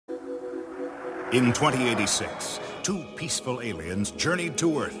In 2086, two peaceful aliens journeyed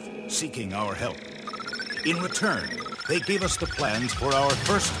to Earth, seeking our help. In return, they gave us the plans for our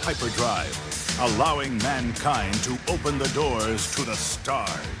first hyperdrive, allowing mankind to open the doors to the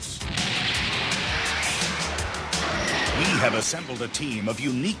stars. We have assembled a team of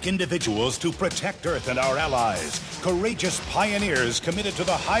unique individuals to protect Earth and our allies, courageous pioneers committed to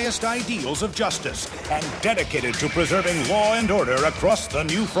the highest ideals of justice and dedicated to preserving law and order across the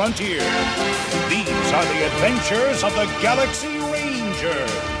new frontier. These are the adventures of the Galaxy Rangers.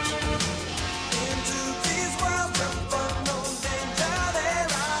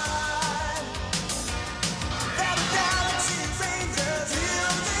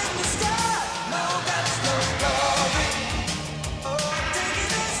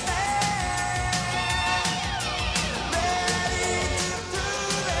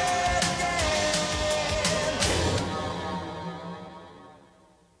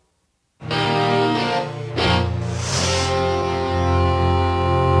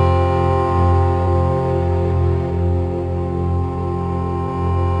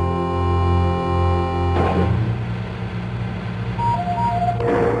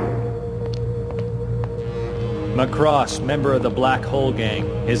 Cross, member of the Black Hole Gang.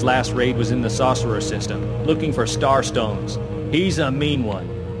 His last raid was in the Sorcerer system, looking for star stones. He's a mean one.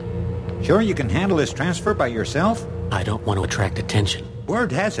 Sure you can handle this transfer by yourself? I don't want to attract attention.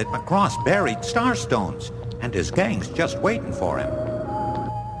 Word has it McCross buried starstones, and his gang's just waiting for him.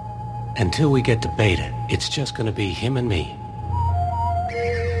 Until we get to Beta, it's just gonna be him and me.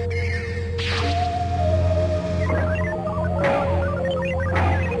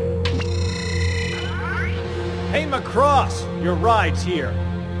 Hey, Macross! Your ride's here.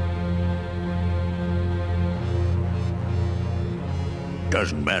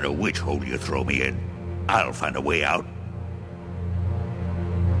 Doesn't matter which hole you throw me in. I'll find a way out.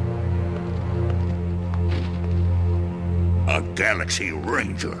 A Galaxy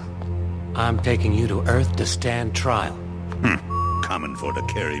Ranger. I'm taking you to Earth to stand trial. Coming for to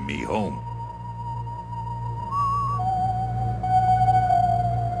carry me home.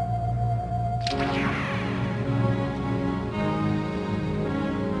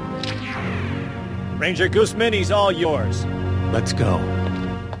 Ranger Gooseman, he's all yours. Let's go.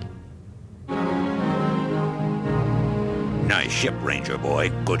 Nice ship, Ranger boy.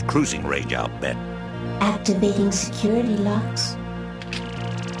 Good cruising range, I'll bet. Activating security locks.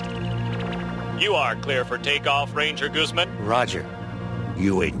 You are clear for takeoff, Ranger Gooseman. Roger.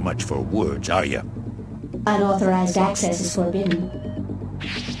 You ain't much for words, are you? Unauthorized access is forbidden.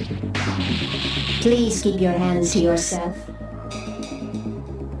 Please keep your hands to yourself.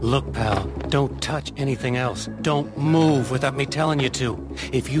 Look, pal, don't touch anything else. Don't move without me telling you to.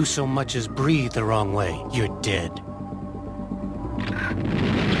 If you so much as breathe the wrong way, you're dead.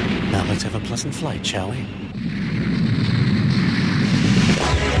 Now let's have a pleasant flight, shall we?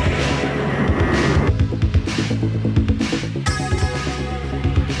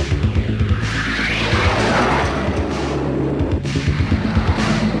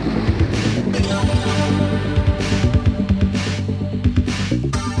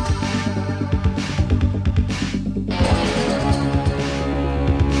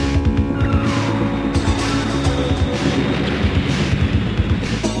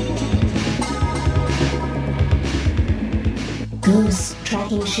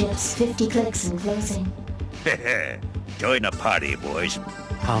 Tracking ships, 50 clicks and closing. Join the party, boys.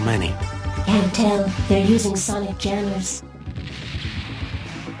 How many? Can't tell. They're using sonic jammers.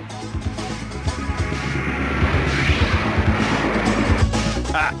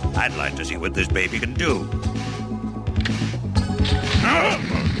 I'd like to see what this baby can do.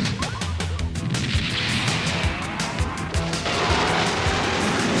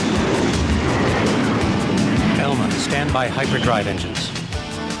 Stand by hyperdrive engines.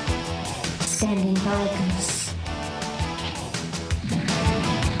 Standing by, Goose.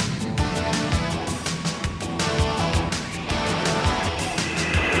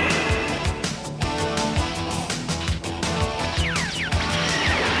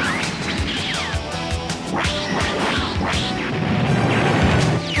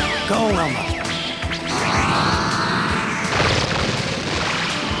 Go, Elma.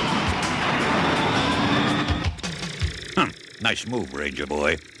 Nice move, Ranger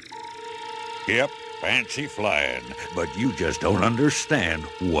boy. Yep, fancy flying, but you just don't understand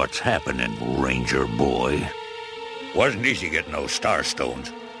what's happening, Ranger boy. Wasn't easy getting those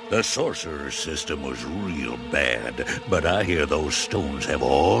starstones. The sorcerer system was real bad, but I hear those stones have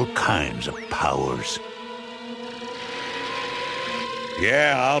all kinds of powers.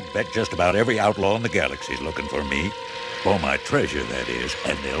 Yeah, I'll bet just about every outlaw in the galaxy's looking for me. For my treasure, that is,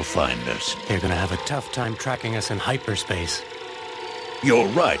 and they'll find us. They're gonna have a tough time tracking us in hyperspace. You're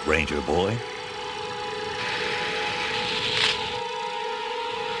right, Ranger boy.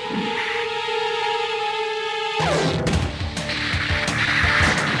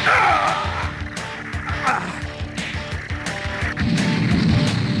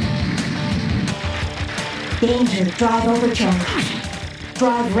 Danger, drive overcharge.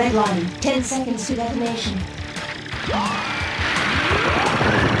 Drive redline, 10 seconds to detonation.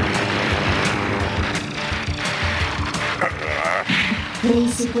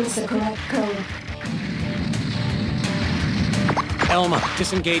 Please sequence the correct code. Elma,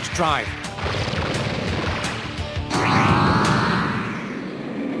 disengage drive.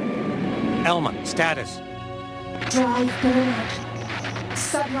 Elma, status. Drive burnout.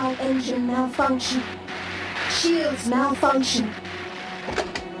 Subroute engine malfunction. Shields malfunction.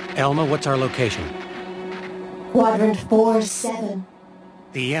 Elma, what's our location? Quadrant 4-7.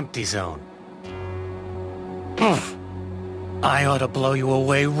 The empty zone. I ought to blow you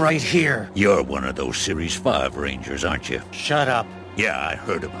away right here. You're one of those Series 5 Rangers, aren't you? Shut up. Yeah, I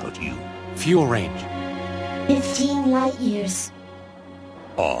heard about you. Fuel range. 15 light years.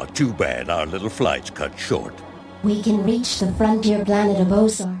 Aw, too bad our little flight's cut short. We can reach the frontier planet of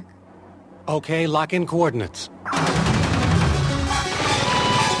Ozark. Okay, lock in coordinates.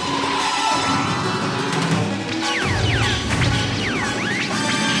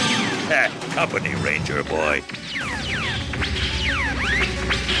 Company, Ranger boy.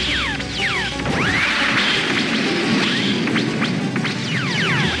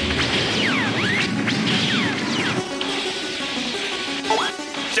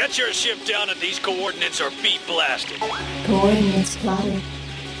 Set your ship down at these coordinates or be blasted. Coordinates plotted.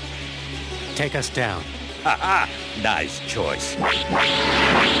 Take us down. Ha-ha! Nice choice.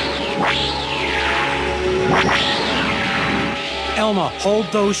 Elma, hold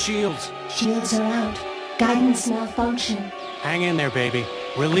those shields. Shields are out. Guidance malfunction. Hang in there, baby.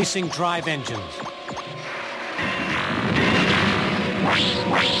 Releasing drive engines.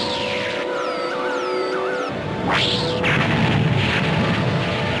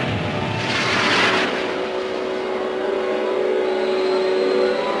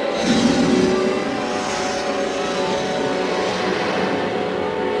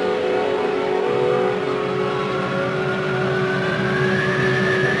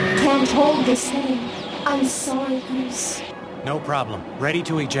 Can't hold this thing. I'm sorry, Goose. No problem. Ready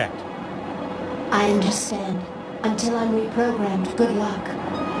to eject. I understand. Until I'm reprogrammed, good luck.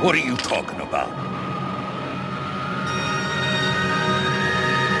 What are you talking about?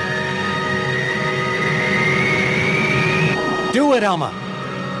 Do it, Elma!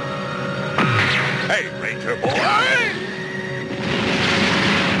 Hey, Ranger boy!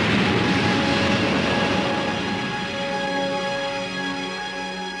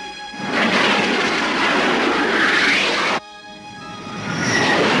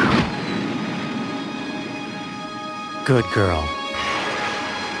 Good girl.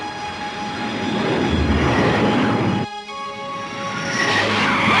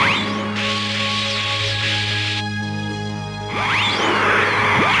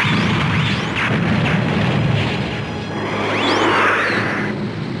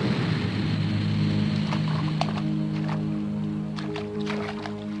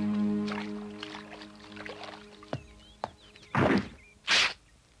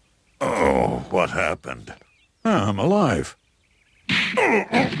 Oh, what happened? I'm alive.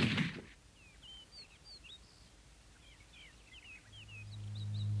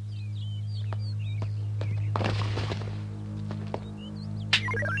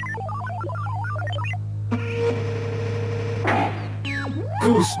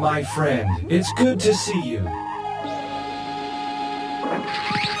 Goose, my friend, it's good to see you.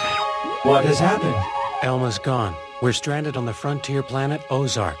 What has happened? Elma's gone. We're stranded on the frontier planet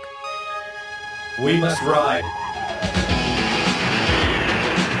Ozark. We must ride.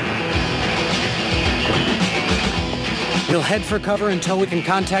 We'll head for cover until we can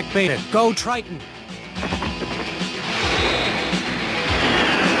contact Beta. Go, Triton!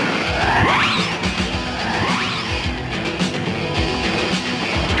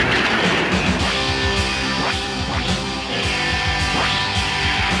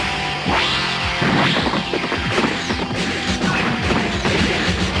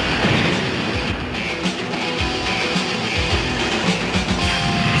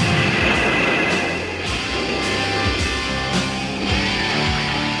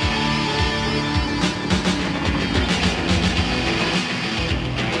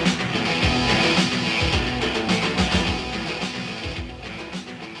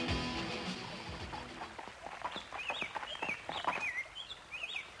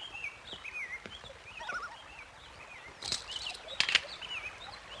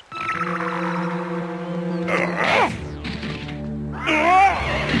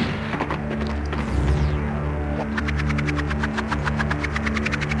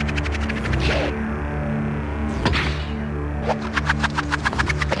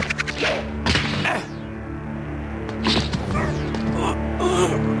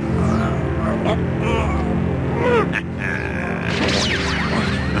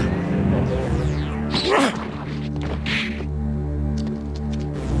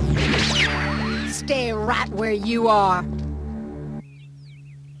 right where you are.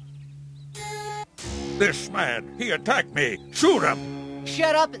 This man, he attacked me. Shoot him!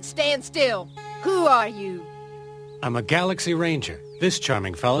 Shut up and stand still. Who are you? I'm a Galaxy Ranger. This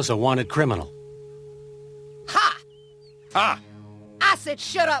charming fella's a wanted criminal. Ha! Ah! I said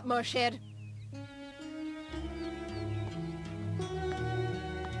shut up, mushhead.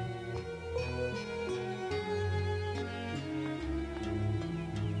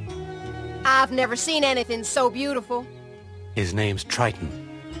 I've never seen anything so beautiful. His name's Triton.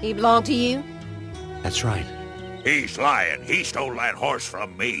 He belong to you? That's right. He's lying. He stole that horse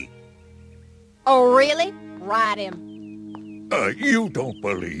from me. Oh, really? Ride him. You don't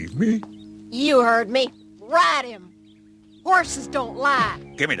believe me? You heard me. Ride him. Horses don't lie.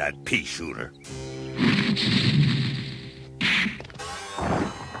 Give me that pea shooter.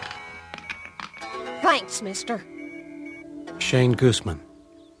 Thanks, mister. Shane Gooseman.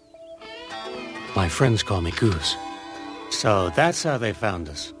 My friends call me Goose. So that's how they found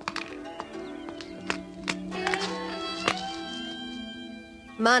us.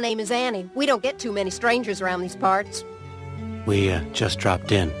 My name is Annie. We don't get too many strangers around these parts. We just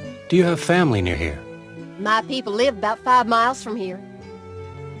dropped in. Do you have family near here? My people live about 5 miles from here.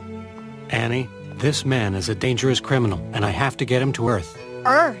 Annie, this man is a dangerous criminal, and I have to get him to Earth.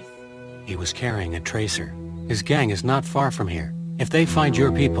 Earth? He was carrying a tracer. His gang is not far from here. If they find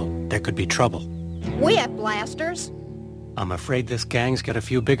your people, there could be trouble. We have blasters. I'm afraid this gang's got a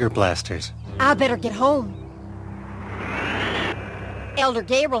few bigger blasters. I better get home. Elder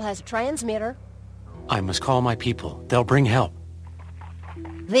Gabriel has a transmitter. I must call my people. They'll bring help.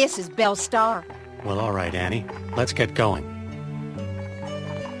 This is Belle Star. Well, all right, Annie. Let's get going.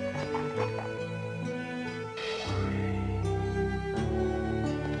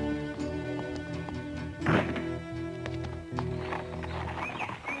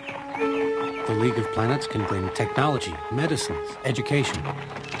 The League of Planets can bring technology, medicines, education.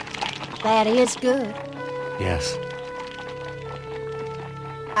 That is good. Yes.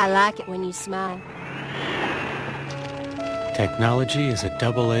 I like it when you smile. Technology is a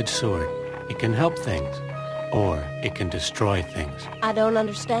double-edged sword. It can help things, or it can destroy things. I don't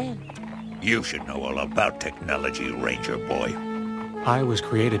understand. You should know all about technology, Ranger boy. I was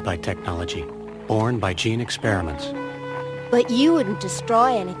created by technology, born by gene experiments. But you wouldn't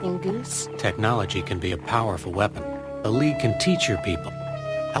destroy anything, Goose. Technology can be a powerful weapon. The League can teach your people,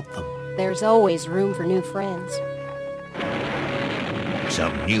 help them. There's always room for new friends.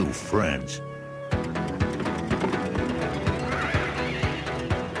 Some new friends.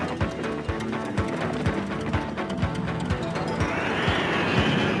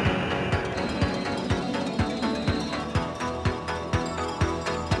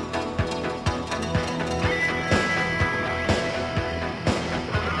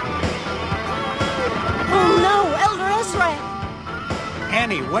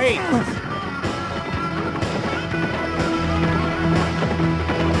 Annie, wait!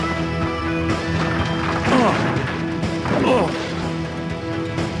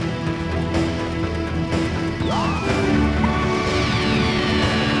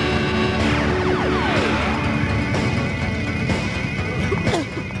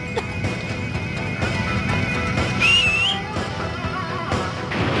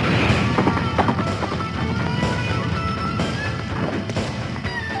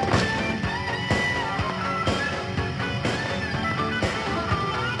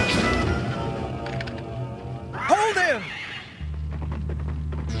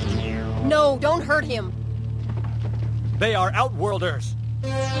 No, don't hurt him. They are Outworlders.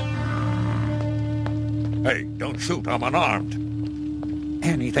 Hey, don't shoot. I'm unarmed.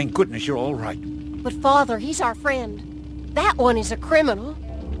 Annie, thank goodness you're all right. But Father, he's our friend. That one is a criminal.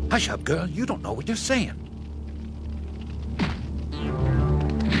 Hush up, girl. You don't know what you're saying.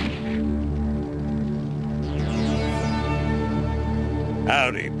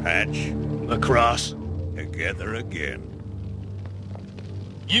 Howdy, Patch. Across. Together again.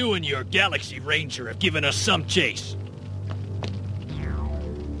 You and your Galaxy Ranger have given us some chase.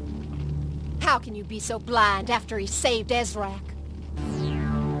 How can you be so blind after he saved Ezrak?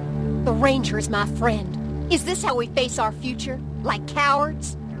 The Ranger is my friend. Is this how we face our future? Like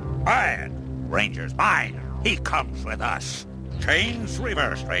cowards? Bad. Ranger's mine. He comes with us. Chains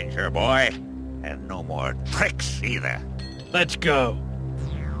reversed, Ranger boy. And no more tricks either. Let's go.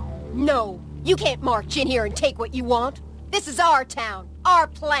 No, you can't march in here and take what you want. This is our town, our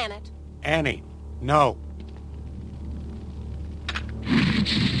planet. Annie, no.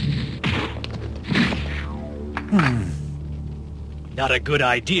 Not a good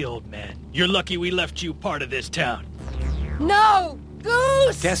idea, old man. You're lucky we left you part of this town. No!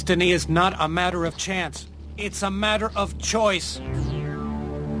 Goose! Destiny is not a matter of chance. It's a matter of choice.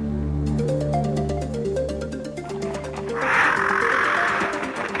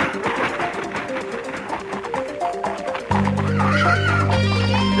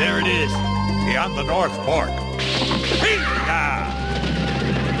 There it is. Beyond the North Fork. Hee-yah!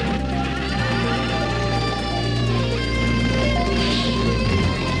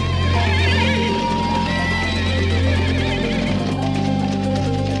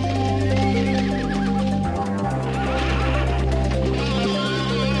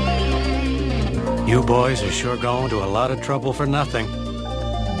 You boys are sure going to a lot of trouble for nothing.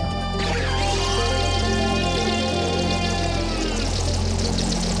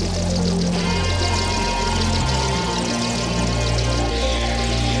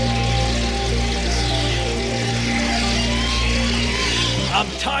 I'm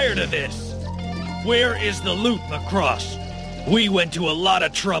tired of this. Where is the loot, Macross? We went to a lot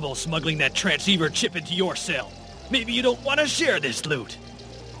of trouble smuggling that transceiver chip into your cell. Maybe you don't want to share this loot.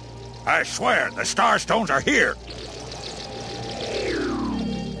 I swear, the Starstones are here.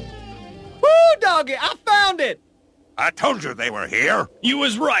 Woo, doggy! I found it! I told you they were here. You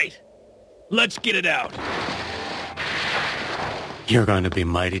was right. Let's get it out. You're going to be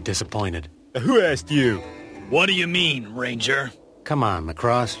mighty disappointed. Who asked you? What do you mean, Ranger? Come on,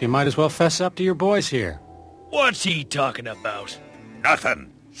 Macross. You might as well fess up to your boys here. What's he talking about?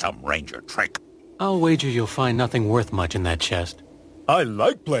 Nothing. Some Ranger trick. I'll wager you'll find nothing worth much in that chest. I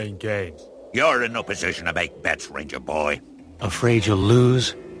like playing games. You're in no position to make bets, Ranger boy. Afraid you'll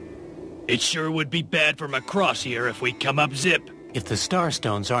lose? It sure would be bad for Macross here if we come up zip. If the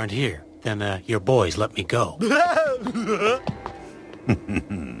Starstones aren't here, then your boys let me go.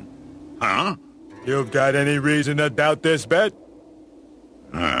 Huh? You've got any reason to doubt this bet?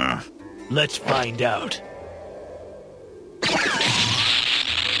 Let's find out.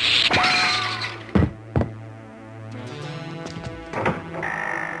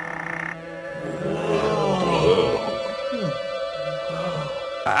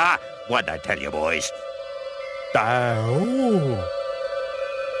 Ah, what'd I tell you, boys? Oh.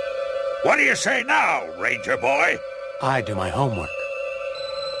 What do you say now, Ranger boy? I do my homework.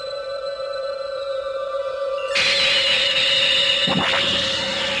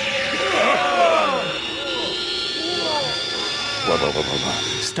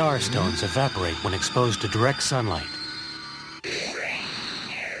 Starstones evaporate when exposed to direct sunlight.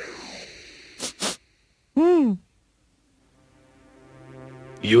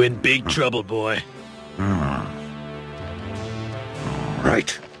 You in big trouble, boy.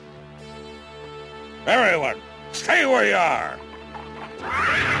 Right. Everyone, stay where you are.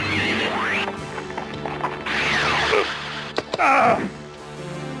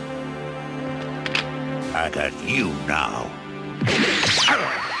 I got you now.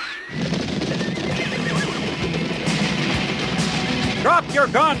 Drop your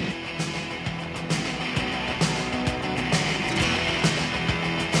gun!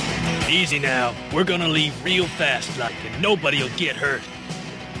 Easy now. We're gonna leave real fast like, and nobody'll get hurt.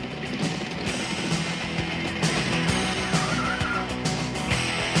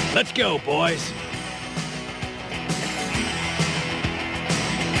 Let's go, boys.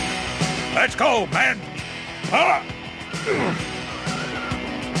 Let's go, men.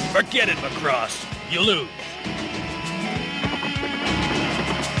 Forget it, Macross. You lose.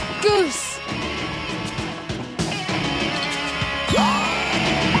 Goose!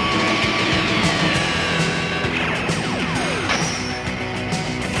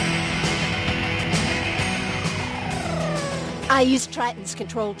 I used Triton's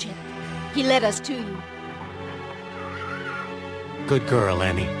control chip. He led us to you. Good girl,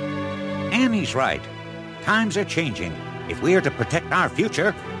 Annie. Annie's right. Times are changing. If we are to protect our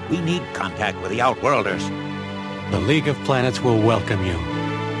future, we need contact with the Outworlders. The League of Planets will welcome you.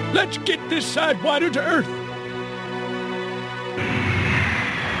 Let's get this sidewinder to Earth.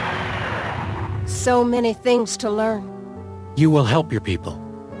 So many things to learn. You will help your people.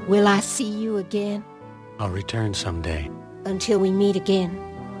 Will I see you again? I'll return someday. Until we meet again.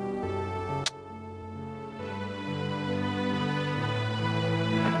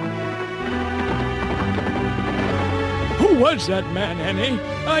 Who was that man, Annie?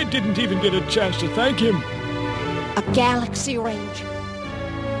 I didn't even get a chance to thank him. A Galaxy Ranger.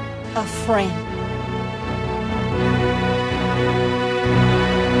 A friend.